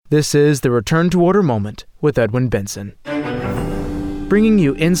This is the Return to Order Moment with Edwin Benson, bringing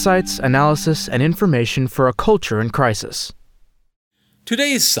you insights, analysis, and information for a culture in crisis.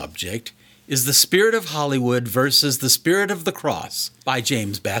 Today's subject is The Spirit of Hollywood versus the Spirit of the Cross by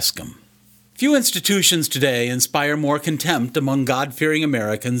James Bascom. Few institutions today inspire more contempt among God-fearing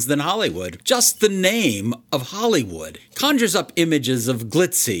Americans than Hollywood. Just the name of Hollywood conjures up images of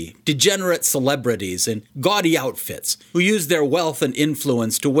glitzy, degenerate celebrities in gaudy outfits who use their wealth and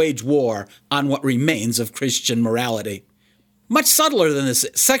influence to wage war on what remains of Christian morality. Much subtler than this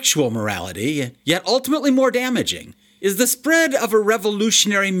sexual morality, yet ultimately more damaging, is the spread of a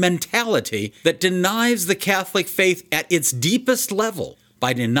revolutionary mentality that denies the Catholic faith at its deepest level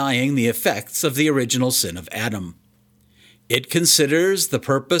by denying the effects of the original sin of Adam. It considers the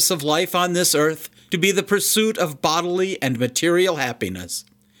purpose of life on this earth to be the pursuit of bodily and material happiness.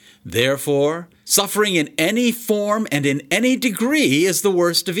 Therefore, suffering in any form and in any degree is the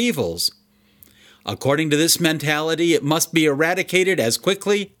worst of evils. According to this mentality, it must be eradicated as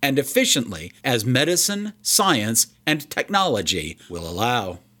quickly and efficiently as medicine, science, and technology will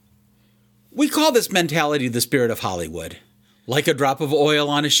allow. We call this mentality the spirit of Hollywood. Like a drop of oil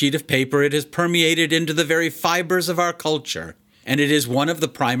on a sheet of paper, it has permeated into the very fibers of our culture, and it is one of the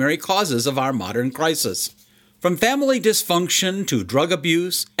primary causes of our modern crisis. From family dysfunction to drug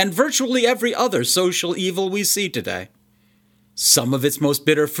abuse and virtually every other social evil we see today. Some of its most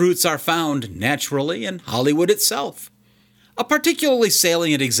bitter fruits are found naturally in Hollywood itself. A particularly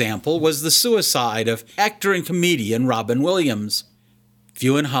salient example was the suicide of actor and comedian Robin Williams.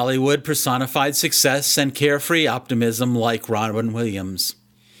 Few in Hollywood personified success and carefree optimism like Robin Williams.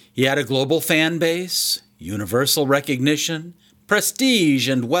 He had a global fan base, universal recognition, prestige,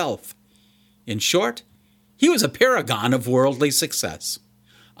 and wealth. In short, he was a paragon of worldly success.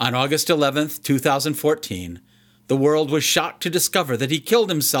 On August 11th, 2014, the world was shocked to discover that he killed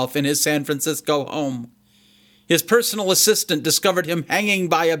himself in his San Francisco home. His personal assistant discovered him hanging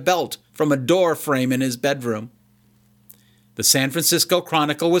by a belt from a door frame in his bedroom. The San Francisco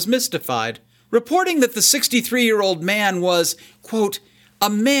Chronicle was mystified, reporting that the 63-year-old man was, quote, a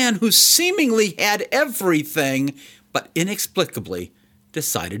man who seemingly had everything, but inexplicably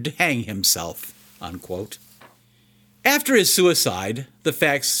decided to hang himself, unquote. After his suicide, the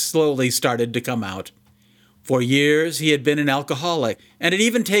facts slowly started to come out. For years, he had been an alcoholic and had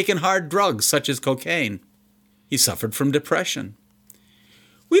even taken hard drugs such as cocaine. He suffered from depression.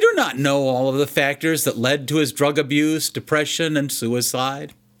 We do not know all of the factors that led to his drug abuse, depression, and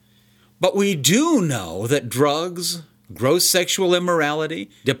suicide. But we do know that drugs, gross sexual immorality,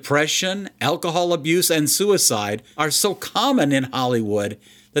 depression, alcohol abuse, and suicide are so common in Hollywood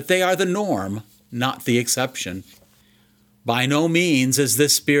that they are the norm, not the exception. By no means is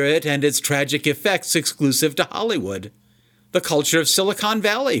this spirit and its tragic effects exclusive to Hollywood. The culture of Silicon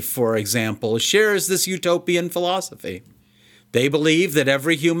Valley, for example, shares this utopian philosophy. They believe that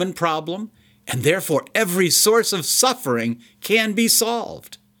every human problem, and therefore every source of suffering, can be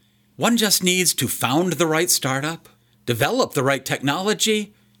solved. One just needs to found the right startup, develop the right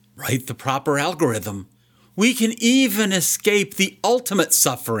technology, write the proper algorithm. We can even escape the ultimate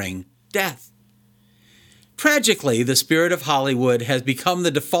suffering, death. Tragically, the spirit of Hollywood has become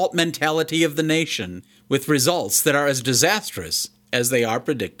the default mentality of the nation, with results that are as disastrous as they are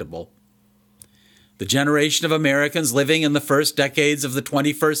predictable. The generation of Americans living in the first decades of the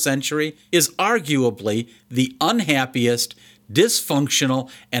 21st century is arguably the unhappiest, dysfunctional,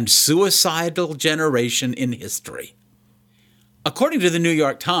 and suicidal generation in history. According to the New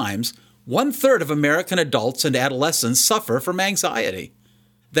York Times, 1/3 of American adults and adolescents suffer from anxiety.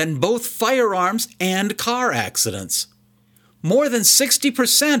 Then both firearms and car accidents. More than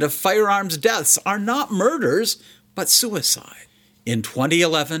 60% of firearms deaths are not murders, but suicide. In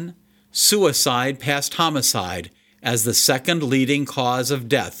 2011, suicide passed homicide as the second leading cause of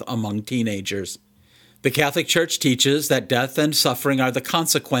death among teenagers. The Catholic Church teaches that death and suffering are the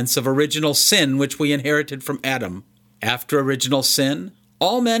consequence of original sin which we inherited from Adam. After original sin,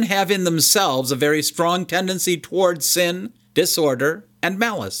 all men have in themselves a very strong tendency toward sin, disorder, and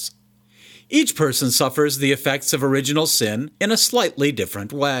malice. Each person suffers the effects of original sin in a slightly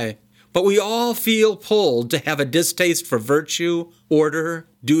different way. But we all feel pulled to have a distaste for virtue, order,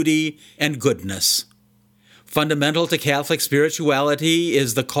 duty, and goodness. Fundamental to Catholic spirituality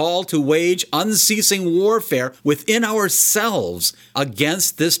is the call to wage unceasing warfare within ourselves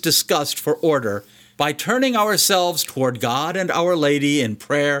against this disgust for order by turning ourselves toward God and Our Lady in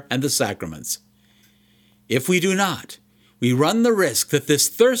prayer and the sacraments. If we do not, we run the risk that this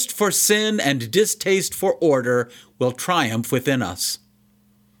thirst for sin and distaste for order will triumph within us.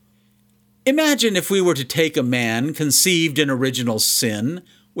 Imagine if we were to take a man conceived in original sin,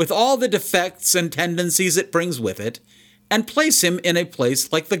 with all the defects and tendencies it brings with it, and place him in a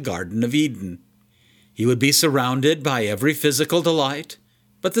place like the Garden of Eden. He would be surrounded by every physical delight,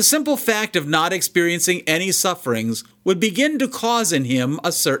 but the simple fact of not experiencing any sufferings would begin to cause in him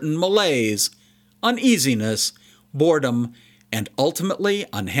a certain malaise, uneasiness, boredom, and ultimately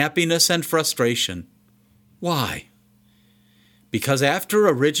unhappiness and frustration. Why? Because after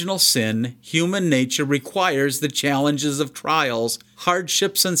original sin, human nature requires the challenges of trials,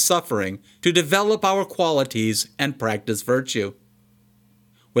 hardships, and suffering to develop our qualities and practice virtue.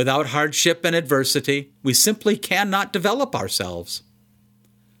 Without hardship and adversity, we simply cannot develop ourselves.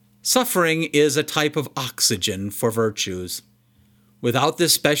 Suffering is a type of oxygen for virtues. Without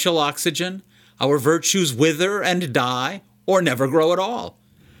this special oxygen, our virtues wither and die or never grow at all.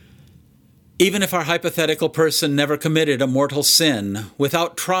 Even if our hypothetical person never committed a mortal sin,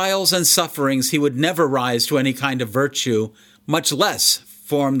 without trials and sufferings he would never rise to any kind of virtue, much less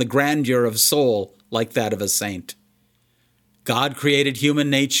form the grandeur of soul like that of a saint. God created human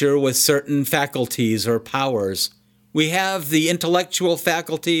nature with certain faculties or powers. We have the intellectual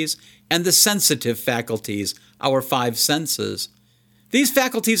faculties and the sensitive faculties, our 5 senses. These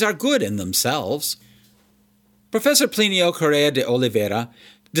faculties are good in themselves. Professor Plinio Correa de Oliveira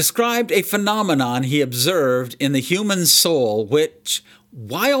described a phenomenon he observed in the human soul which,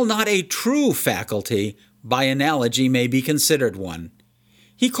 while not a true faculty, by analogy may be considered one.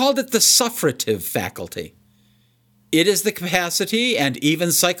 He called it the suffrative faculty. It is the capacity and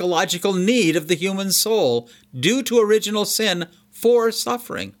even psychological need of the human soul, due to original sin, for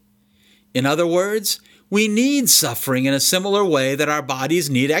suffering. In other words, we need suffering in a similar way that our bodies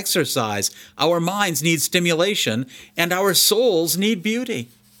need exercise, our minds need stimulation, and our souls need beauty.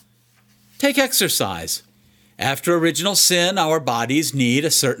 Take exercise. After original sin, our bodies need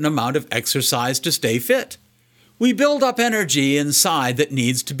a certain amount of exercise to stay fit. We build up energy inside that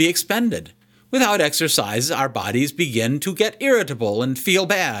needs to be expended. Without exercise, our bodies begin to get irritable and feel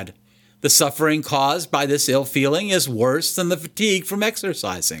bad. The suffering caused by this ill feeling is worse than the fatigue from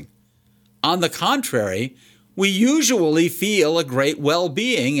exercising. On the contrary, we usually feel a great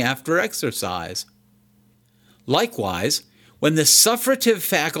well-being after exercise. Likewise, when the suffrative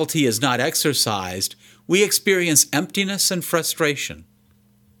faculty is not exercised, we experience emptiness and frustration.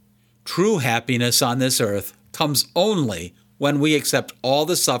 True happiness on this earth comes only when we accept all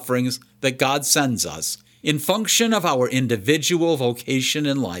the sufferings that God sends us in function of our individual vocation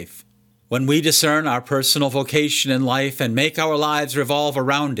in life. When we discern our personal vocation in life and make our lives revolve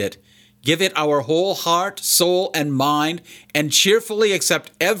around it, give it our whole heart, soul, and mind, and cheerfully accept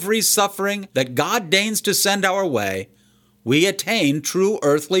every suffering that God deigns to send our way, we attain true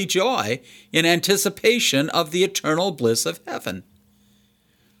earthly joy in anticipation of the eternal bliss of heaven.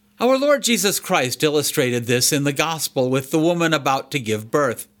 Our Lord Jesus Christ illustrated this in the gospel with the woman about to give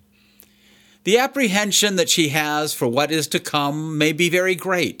birth. The apprehension that she has for what is to come may be very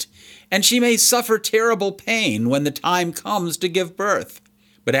great, and she may suffer terrible pain when the time comes to give birth.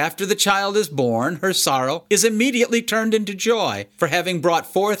 But after the child is born, her sorrow is immediately turned into joy for having brought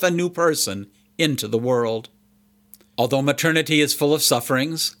forth a new person into the world. Although maternity is full of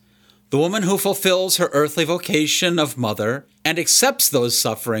sufferings, the woman who fulfills her earthly vocation of mother and accepts those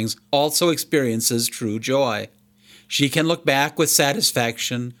sufferings also experiences true joy. She can look back with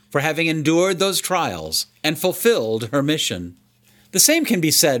satisfaction for having endured those trials and fulfilled her mission. The same can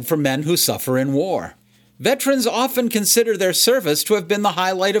be said for men who suffer in war. Veterans often consider their service to have been the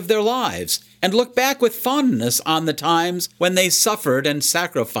highlight of their lives and look back with fondness on the times when they suffered and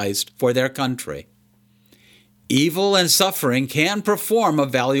sacrificed for their country. Evil and suffering can perform a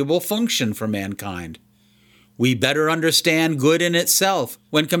valuable function for mankind. We better understand good in itself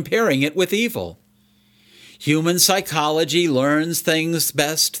when comparing it with evil. Human psychology learns things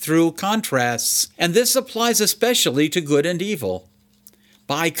best through contrasts, and this applies especially to good and evil.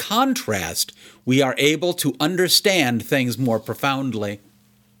 By contrast, we are able to understand things more profoundly.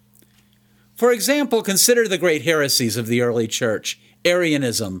 For example, consider the great heresies of the early church: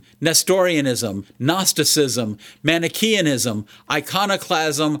 Arianism, Nestorianism, Gnosticism, Manichaeanism,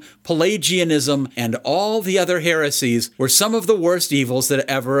 Iconoclasm, Pelagianism, and all the other heresies were some of the worst evils that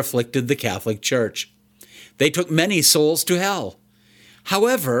ever afflicted the Catholic Church. They took many souls to hell.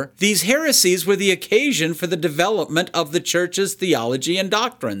 However, these heresies were the occasion for the development of the Church's theology and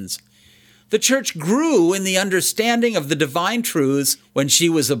doctrines. The Church grew in the understanding of the divine truths when she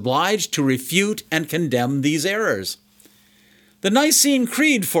was obliged to refute and condemn these errors. The Nicene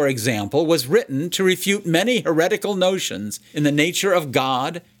Creed, for example, was written to refute many heretical notions in the nature of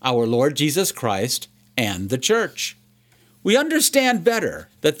God, our Lord Jesus Christ, and the Church. We understand better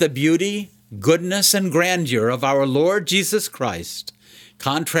that the beauty, goodness, and grandeur of our Lord Jesus Christ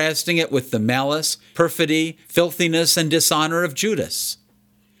contrasting it with the malice, perfidy, filthiness, and dishonor of Judas.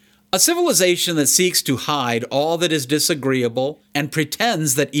 A civilization that seeks to hide all that is disagreeable and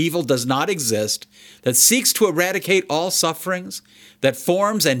pretends that evil does not exist, that seeks to eradicate all sufferings, that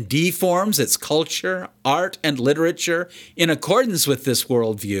forms and deforms its culture, art, and literature in accordance with this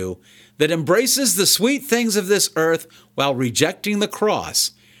worldview, that embraces the sweet things of this earth while rejecting the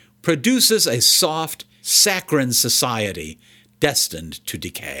cross, produces a soft, saccharine society destined to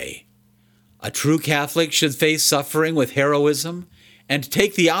decay. A true Catholic should face suffering with heroism and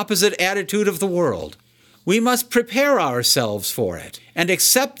take the opposite attitude of the world. We must prepare ourselves for it and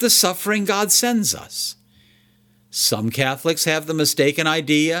accept the suffering God sends us. Some Catholics have the mistaken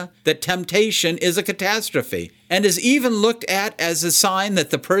idea that temptation is a catastrophe and is even looked at as a sign that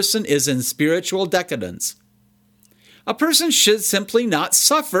the person is in spiritual decadence. A person should simply not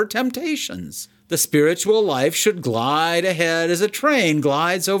suffer temptations. The spiritual life should glide ahead as a train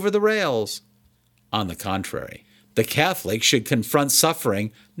glides over the rails. On the contrary, the Catholic should confront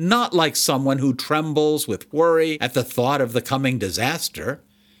suffering not like someone who trembles with worry at the thought of the coming disaster,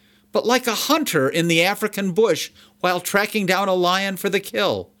 but like a hunter in the African bush while tracking down a lion for the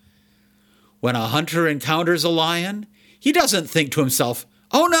kill. When a hunter encounters a lion, he doesn't think to himself,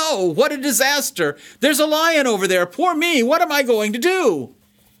 "Oh no, what a disaster! There's a lion over there, poor me, what am I going to do?"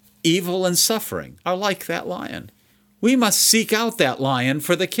 Evil and suffering are like that lion. We must seek out that lion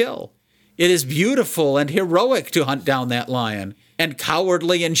for the kill. It is beautiful and heroic to hunt down that lion, and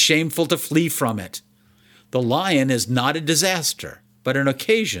cowardly and shameful to flee from it. The lion is not a disaster, but an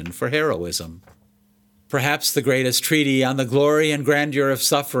occasion for heroism. Perhaps the greatest treatise on the glory and grandeur of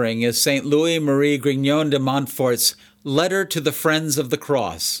suffering is St. Louis-Marie Grignon de Montfort's Letter to the Friends of the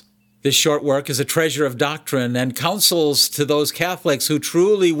Cross. This short work is a treasure of doctrine and counsels to those Catholics who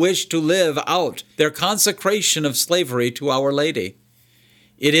truly wish to live out their consecration of slavery to Our Lady.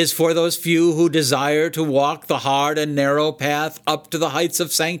 It is for those few who desire to walk the hard and narrow path up to the heights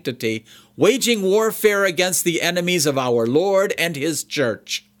of sanctity, waging warfare against the enemies of our Lord and His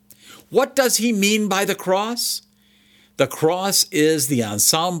Church. What does he mean by the cross? The cross is the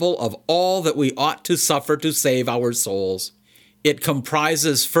ensemble of all that we ought to suffer to save our souls. It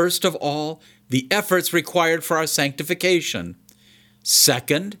comprises, first of all, the efforts required for our sanctification.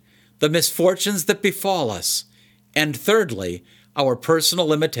 Second, the misfortunes that befall us. And thirdly, our personal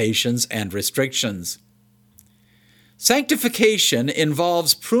limitations and restrictions. Sanctification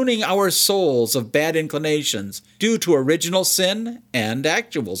involves pruning our souls of bad inclinations due to original sin and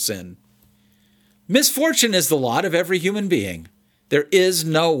actual sin. Misfortune is the lot of every human being. There is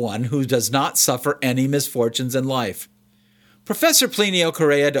no one who does not suffer any misfortunes in life. Professor Plinio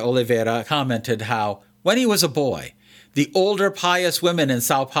Correa de Oliveira commented how, when he was a boy, the older pious women in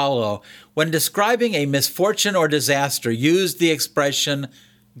Sao Paulo, when describing a misfortune or disaster, used the expression,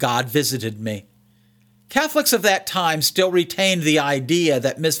 "God visited me." Catholics of that time still retained the idea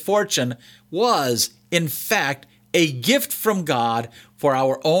that misfortune was, in fact, a gift from God for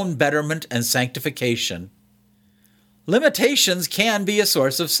our own betterment and sanctification. Limitations can be a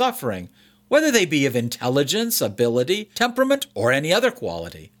source of suffering, whether they be of intelligence, ability, temperament, or any other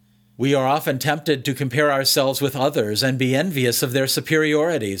quality. We are often tempted to compare ourselves with others and be envious of their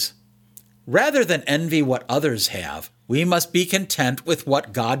superiorities. Rather than envy what others have, we must be content with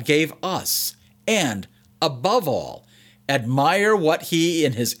what God gave us, and, above all, admire what He,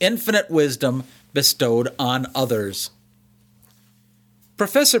 in His infinite wisdom, bestowed on others.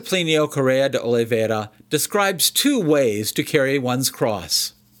 Professor Plinio Correa de Oliveira describes two ways to carry one's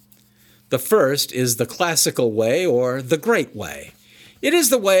cross. The first is the classical way, or the great way. It is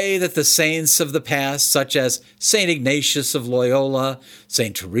the way that the saints of the past, such as St. Ignatius of Loyola,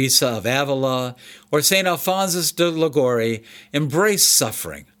 St. Teresa of Avila, or St. Alphonsus de Liguori, embraced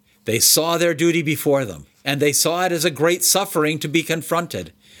suffering. They saw their duty before them, and they saw it as a great suffering to be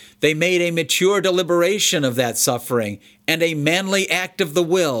confronted. They made a mature deliberation of that suffering and a manly act of the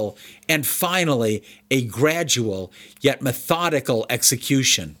will, and finally, a gradual yet methodical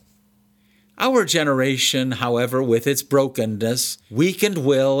execution. Our generation, however, with its brokenness, weakened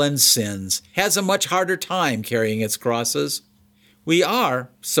will, and sins, has a much harder time carrying its crosses. We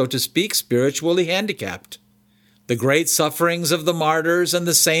are, so to speak, spiritually handicapped. The great sufferings of the martyrs and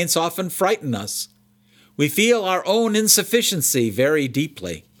the saints often frighten us. We feel our own insufficiency very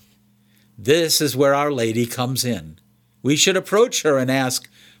deeply. This is where Our Lady comes in. We should approach her and ask,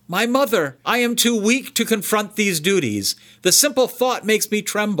 "My mother, I am too weak to confront these duties. The simple thought makes me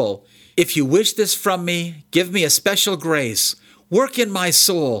tremble. If you wish this from me, give me a special grace. Work in my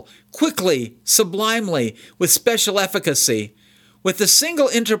soul, quickly, sublimely, with special efficacy. With the single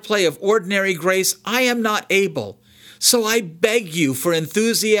interplay of ordinary grace, I am not able. So I beg you for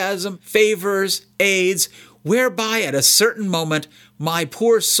enthusiasm, favors, aids, whereby at a certain moment my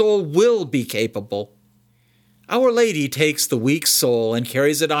poor soul will be capable. Our Lady takes the weak soul and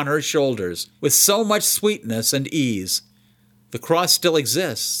carries it on her shoulders with so much sweetness and ease. The cross still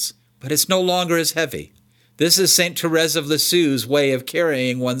exists, but it's no longer as heavy. This is St. Therese of Lisieux's way of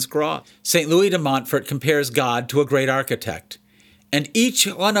carrying one's cross. St. Louis de Montfort compares God to a great architect, and each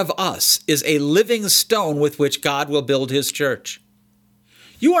one of us is a living stone with which God will build his church.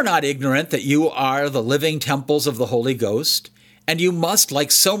 You are not ignorant that you are the living temples of the Holy Ghost, and you must,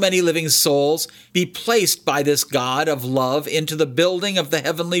 like so many living souls, be placed by this God of love into the building of the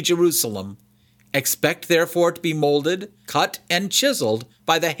heavenly Jerusalem. Expect, therefore, to be molded, cut, and chiseled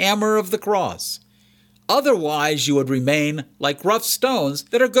by the hammer of the cross. Otherwise, you would remain like rough stones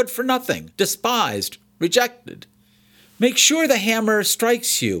that are good for nothing, despised, rejected. Make sure the hammer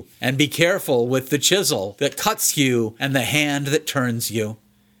strikes you, and be careful with the chisel that cuts you and the hand that turns you.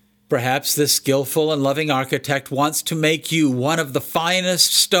 Perhaps this skillful and loving architect wants to make you one of the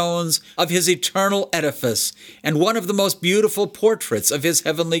finest stones of his eternal edifice and one of the most beautiful portraits of his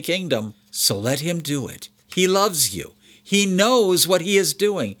heavenly kingdom. So let him do it. He loves you. He knows what he is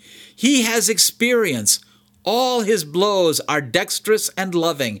doing. He has experience. All his blows are dexterous and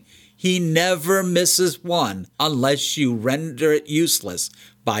loving. He never misses one unless you render it useless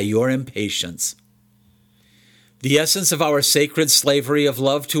by your impatience. The essence of our sacred slavery of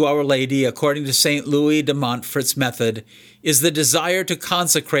love to Our Lady, according to St. Louis de Montfort's method, is the desire to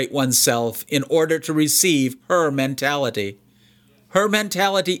consecrate oneself in order to receive her mentality. Her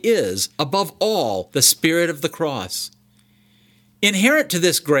mentality is, above all, the spirit of the cross. Inherent to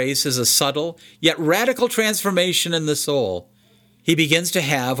this grace is a subtle, yet radical transformation in the soul. He begins to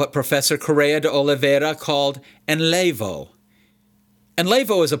have what Professor Correia de Oliveira called enlevo.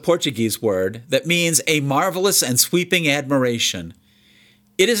 Enlevo is a Portuguese word that means a marvelous and sweeping admiration.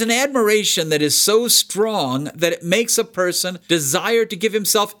 It is an admiration that is so strong that it makes a person desire to give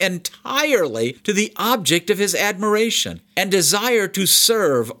himself entirely to the object of his admiration and desire to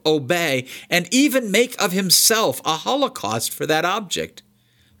serve, obey, and even make of himself a holocaust for that object.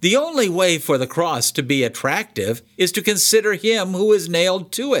 The only way for the cross to be attractive is to consider him who is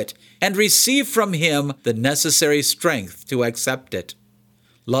nailed to it and receive from him the necessary strength to accept it.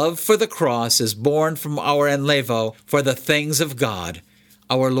 Love for the cross is born from our enlevo for the things of God,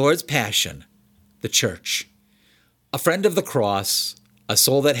 our Lord's passion, the church. A friend of the cross, a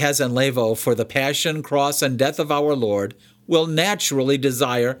soul that has enlevo for the passion, cross, and death of our Lord, will naturally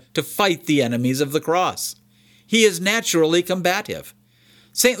desire to fight the enemies of the cross. He is naturally combative.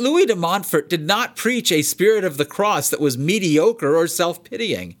 St. Louis de Montfort did not preach a spirit of the cross that was mediocre or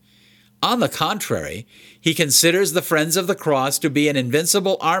self-pitying. On the contrary, he considers the friends of the cross to be an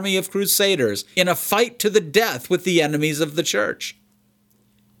invincible army of crusaders in a fight to the death with the enemies of the church.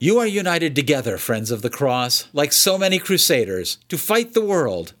 You are united together, friends of the cross, like so many crusaders, to fight the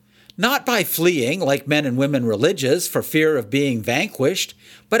world, not by fleeing like men and women religious for fear of being vanquished,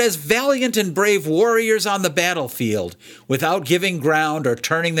 but as valiant and brave warriors on the battlefield, without giving ground or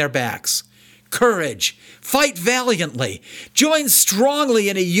turning their backs. Courage, fight valiantly, join strongly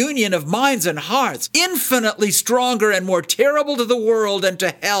in a union of minds and hearts, infinitely stronger and more terrible to the world and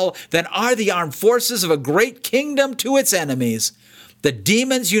to hell than are the armed forces of a great kingdom to its enemies. The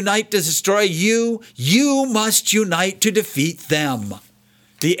demons unite to destroy you, you must unite to defeat them.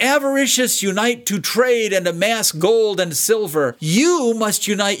 The avaricious unite to trade and amass gold and silver. You must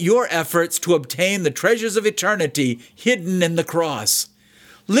unite your efforts to obtain the treasures of eternity hidden in the cross.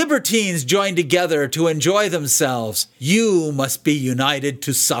 Libertines join together to enjoy themselves. You must be united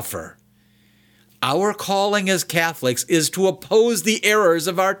to suffer. Our calling as Catholics is to oppose the errors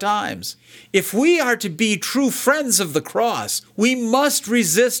of our times. If we are to be true friends of the cross, we must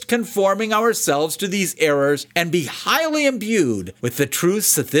resist conforming ourselves to these errors and be highly imbued with the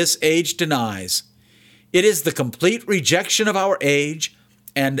truths that this age denies. It is the complete rejection of our age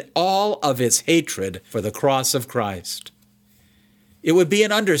and all of its hatred for the cross of Christ. It would be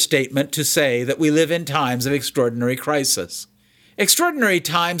an understatement to say that we live in times of extraordinary crisis. Extraordinary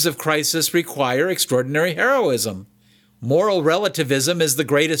times of crisis require extraordinary heroism. Moral relativism is the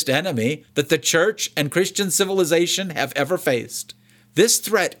greatest enemy that the Church and Christian civilization have ever faced. This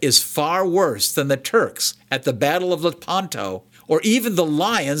threat is far worse than the Turks at the Battle of Lepanto or even the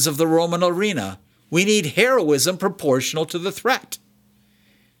lions of the Roman arena. We need heroism proportional to the threat.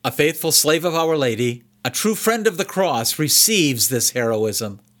 A faithful slave of Our Lady, a true friend of the cross, receives this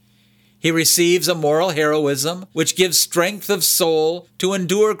heroism. He receives a moral heroism which gives strength of soul to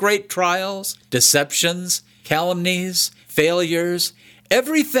endure great trials, deceptions, calumnies, failures,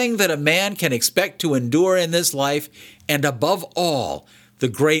 everything that a man can expect to endure in this life, and above all, the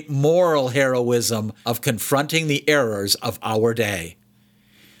great moral heroism of confronting the errors of our day.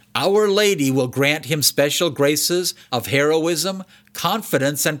 Our Lady will grant him special graces of heroism,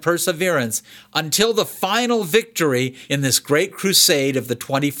 confidence, and perseverance until the final victory in this great crusade of the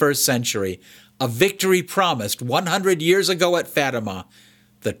 21st century, a victory promised 100 years ago at Fatima,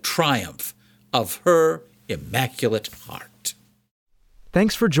 the triumph of her Immaculate Heart.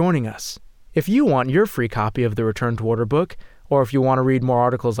 Thanks for joining us. If you want your free copy of the Return to Order book, or if you want to read more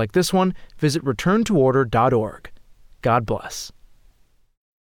articles like this one, visit returntoorder.org. God bless.